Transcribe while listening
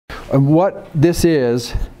And what this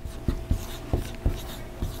is,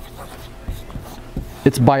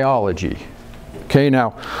 it's biology. Okay,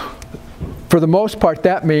 now, for the most part,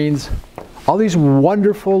 that means all these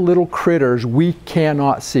wonderful little critters we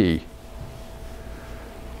cannot see.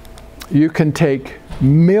 You can take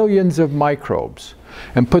millions of microbes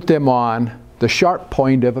and put them on the sharp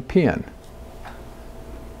point of a pin.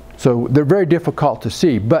 So they're very difficult to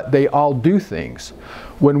see, but they all do things.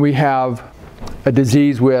 When we have a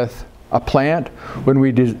disease with a plant, when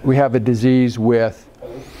we have a disease with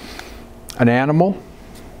an animal,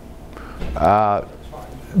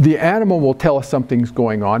 the animal will tell us something's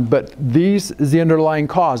going on, but these is the underlying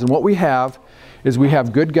cause. And what we have is we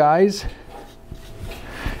have good guys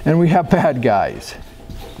and we have bad guys.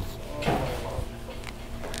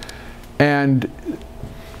 And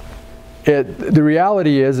the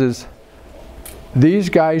reality is these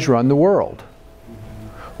guys run the world.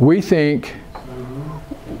 We think,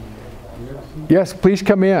 yes, please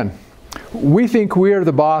come in. We think we're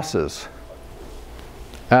the bosses.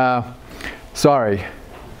 Sorry,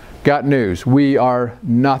 got news. We are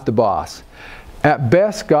not the boss. At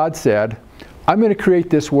best, God said, I'm going to create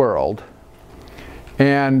this world.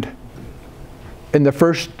 And in the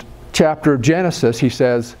first chapter of Genesis, he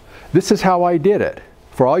says, this is how I did it.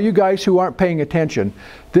 For all you guys who aren't paying attention,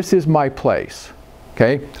 this is my place.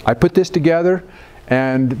 Okay? I put this together,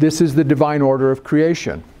 and this is the divine order of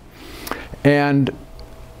creation. And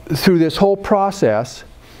through this whole process,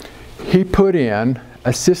 he put in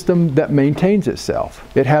a system that maintains itself.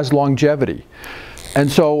 It has longevity.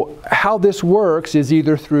 And so how this works is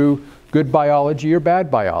either through good biology or bad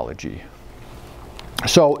biology.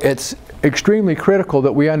 So it's extremely critical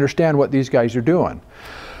that we understand what these guys are doing.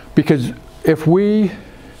 Because if we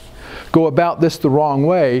go about this the wrong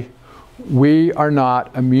way, we are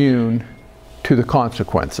not immune to the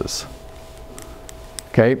consequences.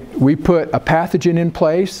 Okay? We put a pathogen in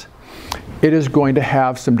place, it is going to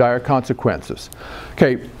have some dire consequences.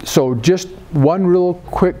 Okay, so just one real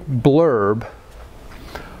quick blurb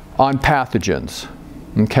on pathogens.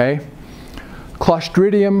 Okay?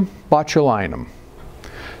 Clostridium botulinum.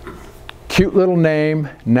 Cute little name,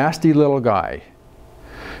 nasty little guy.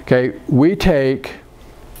 Okay, we take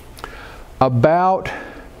about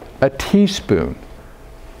a teaspoon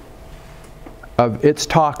of its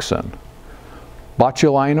toxin,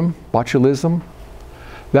 botulism,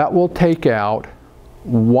 that will take out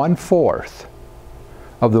 1/4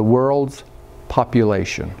 of the world's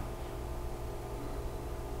population.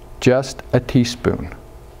 Just a teaspoon.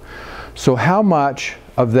 So how much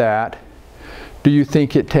of that do you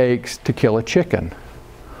think it takes to kill a chicken,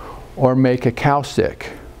 or make a cow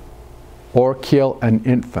sick, or kill an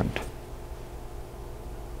infant?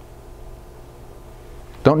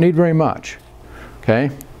 Don't need very much. Okay?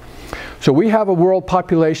 So we have a world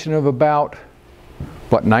population of about,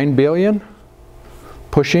 what, 9 billion?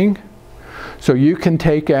 Pushing. So you can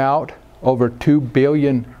take out over 2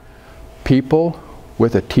 billion people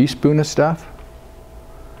with a teaspoon of stuff.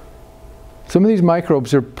 Some of these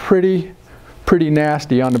microbes are pretty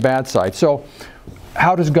nasty on the bad side. So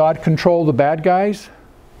how does God control the bad guys?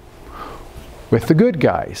 With the good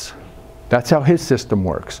guys. That's how his system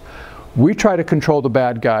works. We try to control the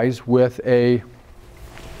bad guys with a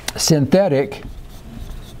synthetic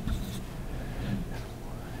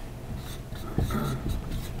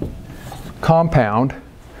compound.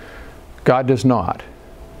 God does not.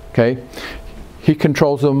 Okay? He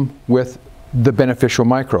controls them with the beneficial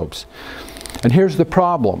microbes. And here's the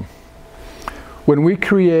problem. When we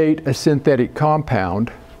create a synthetic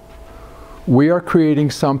compound, we are creating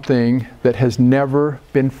something that has never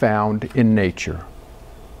been found in nature.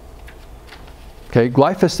 Okay?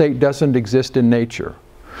 Glyphosate doesn't exist in nature.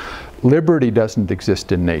 Liberty doesn't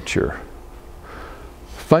exist in nature.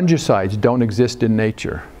 Fungicides don't exist in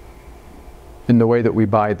nature in the way that we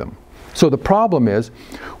buy them. So the problem is,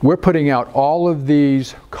 we're putting out all of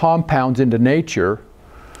these compounds into nature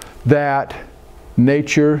that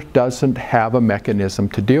nature doesn't have a mechanism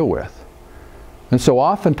to deal with. And so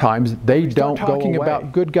oftentimes they don't go away. Talking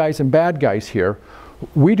about good guys and bad guys here,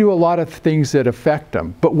 we do a lot of things that affect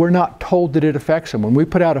them, but we're not told that it affects them. When we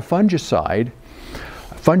put out a fungicide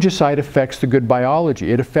affects the good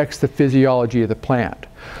biology. It affects the physiology of the plant.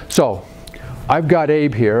 So I've got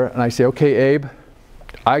Abe here, and I say, okay, Abe,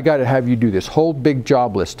 I got to have you do this whole big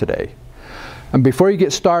job list today. And before you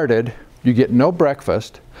get started, you get no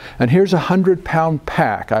breakfast, and here's a 100-pound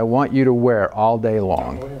pack I want you to wear all day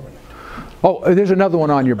long. Oh, there's another one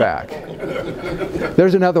on your back.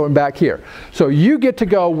 There's another one back here. So you get to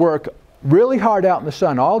go work really hard out in the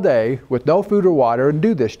sun all day with no food or water and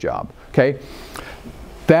do this job. Okay?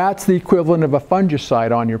 That's the equivalent of a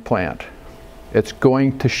fungicide on your plant. It's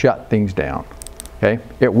going to shut things down. Okay?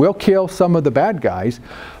 It will kill some of the bad guys,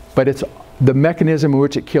 but it's the mechanism in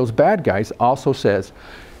which it kills bad guys also says,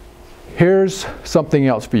 here's something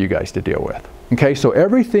else for you guys to deal with. Okay, so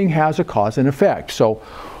everything has a cause and effect. So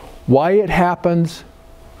why it happens,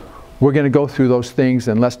 we're going to go through those things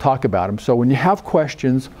and let's talk about them. So when you have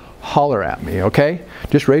questions, holler at me, okay?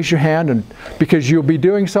 Just raise your hand, and because you'll be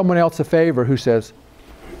doing someone else a favor who says,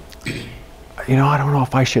 you know, I don't know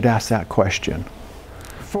if I should ask that question.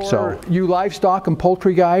 For you livestock and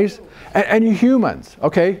poultry guys, and you humans,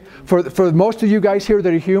 okay? For most of you guys here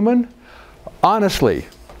that are human, honestly,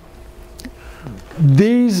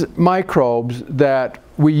 these microbes that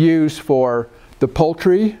we use for the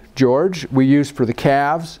poultry, George, we use for the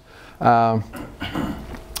calves,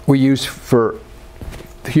 we use for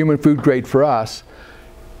human food grade for us,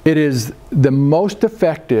 it is the most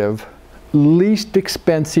effective, least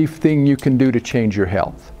expensive thing you can do to change your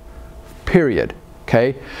health. Period.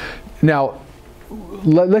 Okay? Now,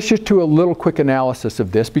 let's just do a little quick analysis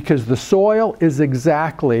of this, because the soil is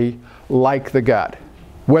exactly like the gut.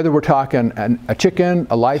 Whether we're talking a chicken,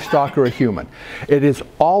 a livestock, or a human. It is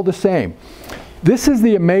all the same. This is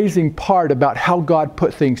the amazing part about how God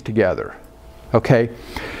put things together. Okay?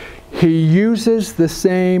 He uses the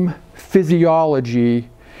same physiology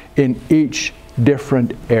in each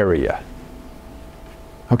different area.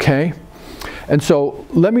 Okay? And so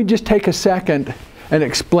let me just take a second and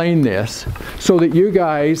explain this so that you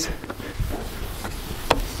guys,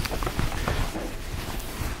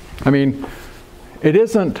 I mean, it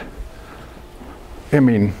isn't, I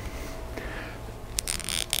mean,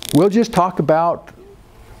 we'll just talk about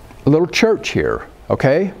a little church here,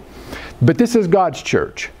 okay? But this is God's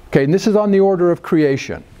church, okay? And this is on the order of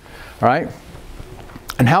creation, all right?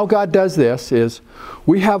 And how God does this is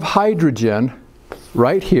we have hydrogen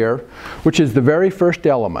right here, which is the very first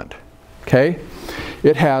element, okay?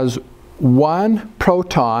 It has one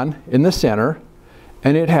proton in the center,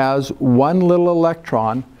 and it has one little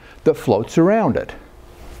electron that floats around it,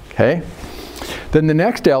 okay? Then the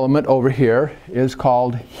next element over here is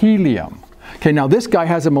called helium. Okay, now this guy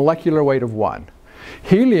has a molecular weight of 1.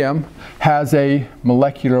 Helium has a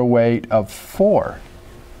molecular weight of 4,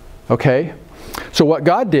 okay? So what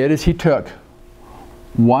God did is He took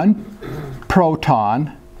one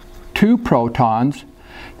proton, 2 protons,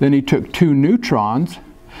 then He took 2 neutrons,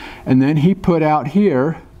 and then He put out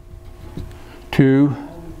here 2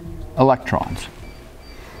 electrons.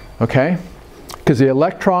 Okay? Because the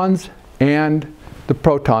electrons and the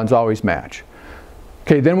protons always match.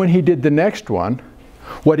 Okay, then when He did the next one,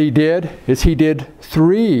 what He did is He did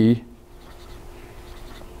 3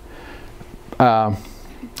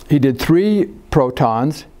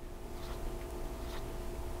 protons,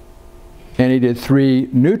 and He did 3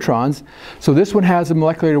 neutrons. So this one has a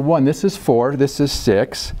molecular weight of 1. This is 4. This is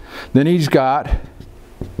 6. Then He's got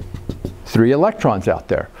 3 electrons out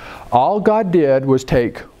there. All God did was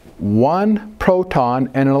take 1 proton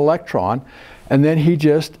and an electron, and then He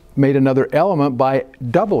just made another element by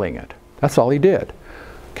doubling it. That's all He did.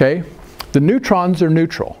 Okay? The neutrons are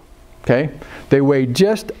neutral. Okay? They weigh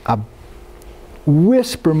just a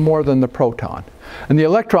whisper more than the proton. And the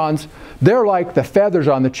electrons, they're like the feathers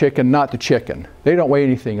on the chicken, not the chicken. They don't weigh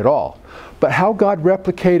anything at all. But how God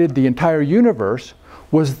replicated the entire universe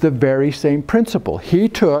was the very same principle. He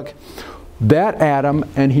took that atom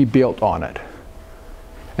and He built on it.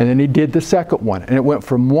 And then He did the second one, and it went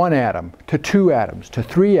from 1 atom to 2 atoms to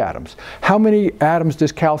 3 atoms. How many atoms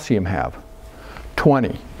does calcium have?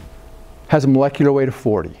 20. Has a molecular weight of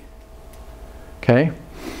 40. Okay?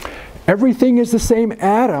 Everything is the same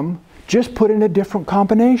atom, just put in a different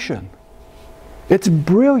combination. It's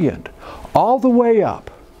brilliant. All the way up.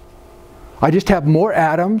 I just have more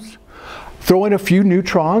atoms, throw in a few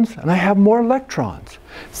neutrons, and I have more electrons.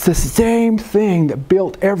 It's the same thing that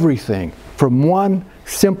built everything from one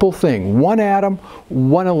simple thing. 1 atom,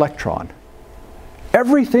 1 electron.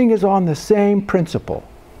 Everything is on the same principle.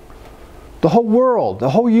 The whole world, the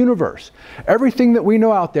whole universe, everything that we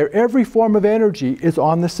know out there, every form of energy is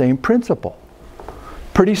on the same principle.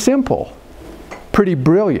 Pretty simple. Pretty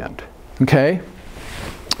brilliant. Okay?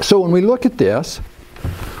 So when we look at this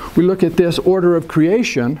order of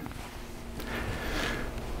creation,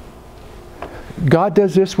 God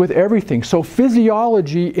does this with everything. So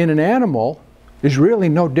physiology in an animal is really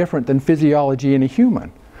no different than physiology in a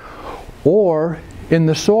human or in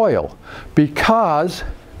the soil, because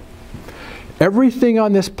everything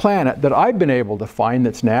on this planet that I've been able to find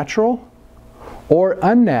that's natural or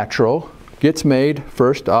unnatural gets made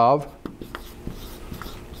first of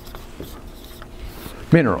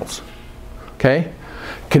minerals. Okay?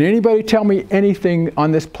 Can anybody tell me anything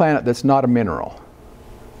on this planet that's not a mineral?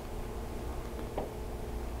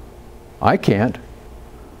 I can't.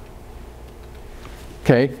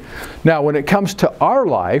 Okay, now when it comes to our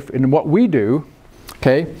life and what we do,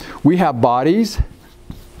 okay, we have bodies,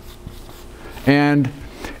 and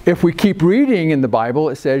if we keep reading in the Bible,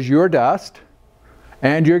 it says you're dust,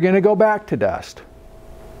 and you're going to go back to dust.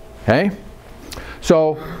 Okay,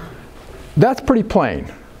 so that's pretty plain.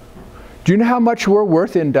 Do you know how much we're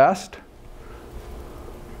worth in dust?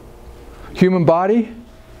 Human body?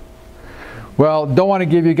 Well, don't want to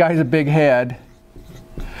give you guys a big head.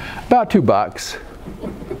 About $2.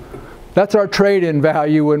 That's our trade-in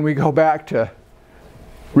value when we go back to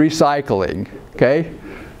recycling, okay?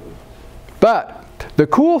 But the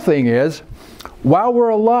cool thing is, while we're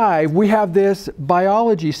alive, we have this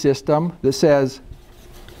biology system that says,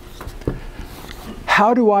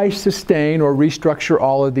 how do I sustain or restructure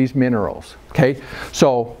all of these minerals? Okay,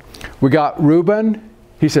 so we got Reuben.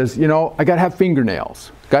 He says, you know, I got to have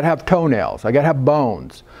fingernails, got to have toenails, I got to have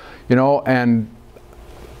bones, you know, and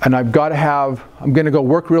I've got to have, I'm going to go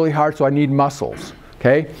work really hard, so I need muscles.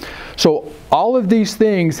 Okay, so all of these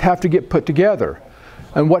things have to get put together.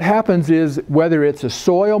 And what happens is, whether it's a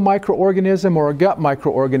soil microorganism or a gut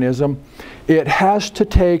microorganism, it has to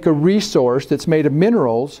take a resource that's made of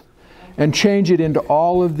minerals and change it into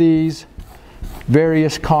all of these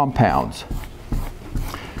various compounds.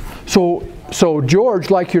 So George,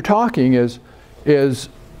 like you're talking, is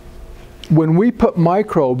when we put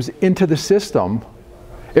microbes into the system,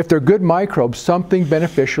 if they're good microbes, something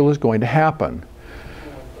beneficial is going to happen.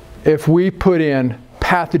 If we put in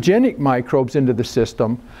pathogenic microbes into the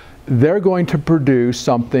system, they're going to produce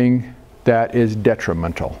something that is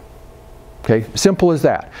detrimental. Okay, simple as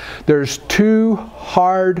that. There's two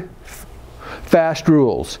hard, fast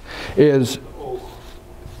rules. Is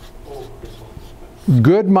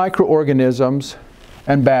good microorganisms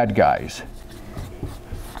and bad guys.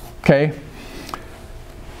 Okay?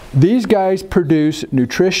 These guys produce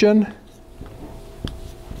nutrition.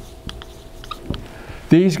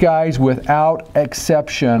 These guys, without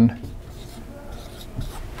exception,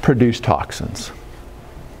 produce toxins.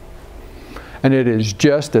 And it is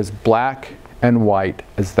just as black and white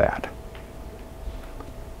as that.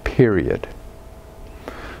 Period.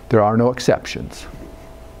 There are no exceptions.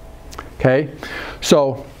 Okay?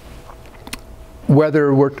 So,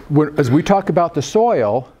 as we talk about the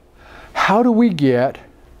soil, how do we get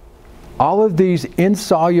all of these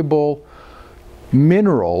insoluble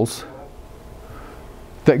minerals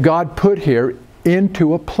that God put here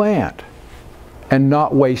into a plant and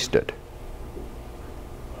not waste it?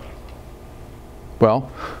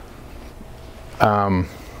 Well,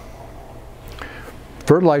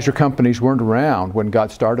 fertilizer companies weren't around when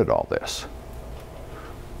God started all this.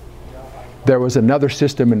 There was another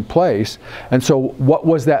system in place, and so what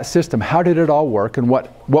was that system? How did it all work, and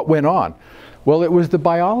what went on? Well, it was the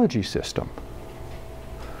biology system.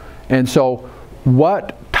 And so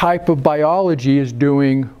what type of biology is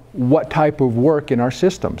doing what type of work in our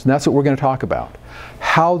systems? And that's what we're going to talk about.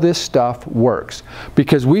 How this stuff works.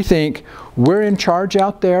 Because we think we're in charge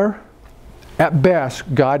out there. At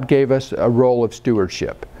best, God gave us a role of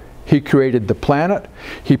stewardship. He created the planet.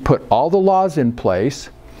 He put all the laws in place.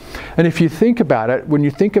 And if you think about it, when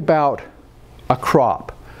you think about a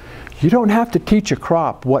crop, you don't have to teach a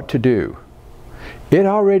crop what to do. It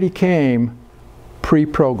already came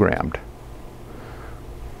pre-programmed.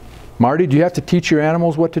 Marty, do you have to teach your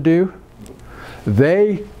animals what to do?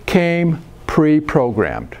 They came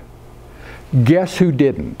pre-programmed. Guess who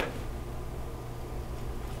didn't?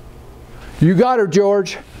 You got her,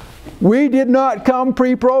 George. We did not come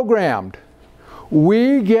pre-programmed.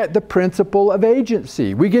 We get the principle of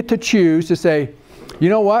agency. We get to choose to say, you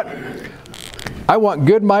know what? I want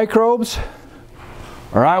good microbes,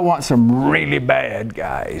 or I want some really bad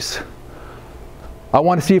guys. I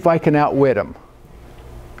want to see if I can outwit them.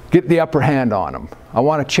 Get the upper hand on them. I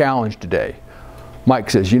want a challenge today. Mike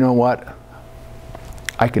says, you know what?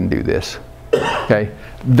 I can do this. Okay?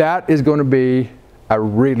 That is going to be a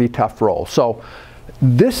really tough role. So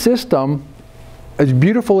this system, as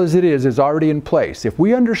beautiful as it is already in place. If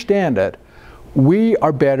we understand it, we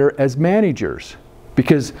are better as managers.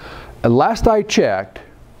 Because last I checked,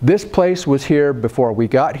 this place was here before we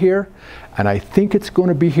got here, and I think it's going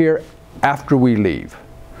to be here after we leave.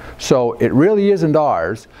 So it really isn't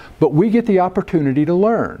ours, but we get the opportunity to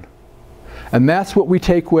learn. And that's what we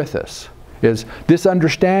take with us, is this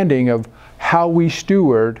understanding of how we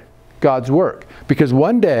steward God's work. Because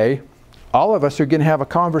one day, all of us are going to have a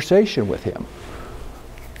conversation with Him.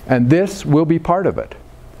 And this will be part of it.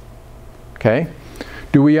 Okay?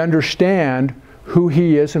 Do we understand who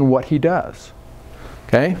He is and what He does.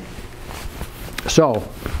 Okay? So,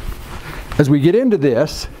 as we get into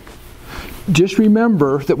this, just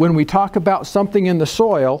remember that when we talk about something in the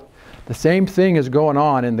soil, the same thing is going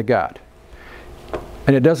on in the gut.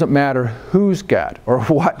 And it doesn't matter whose gut or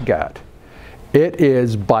what gut. It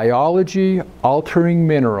is biology altering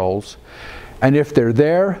minerals, and if they're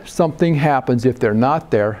there, something happens. If they're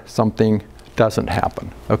not there, something doesn't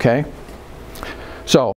happen. Okay? So,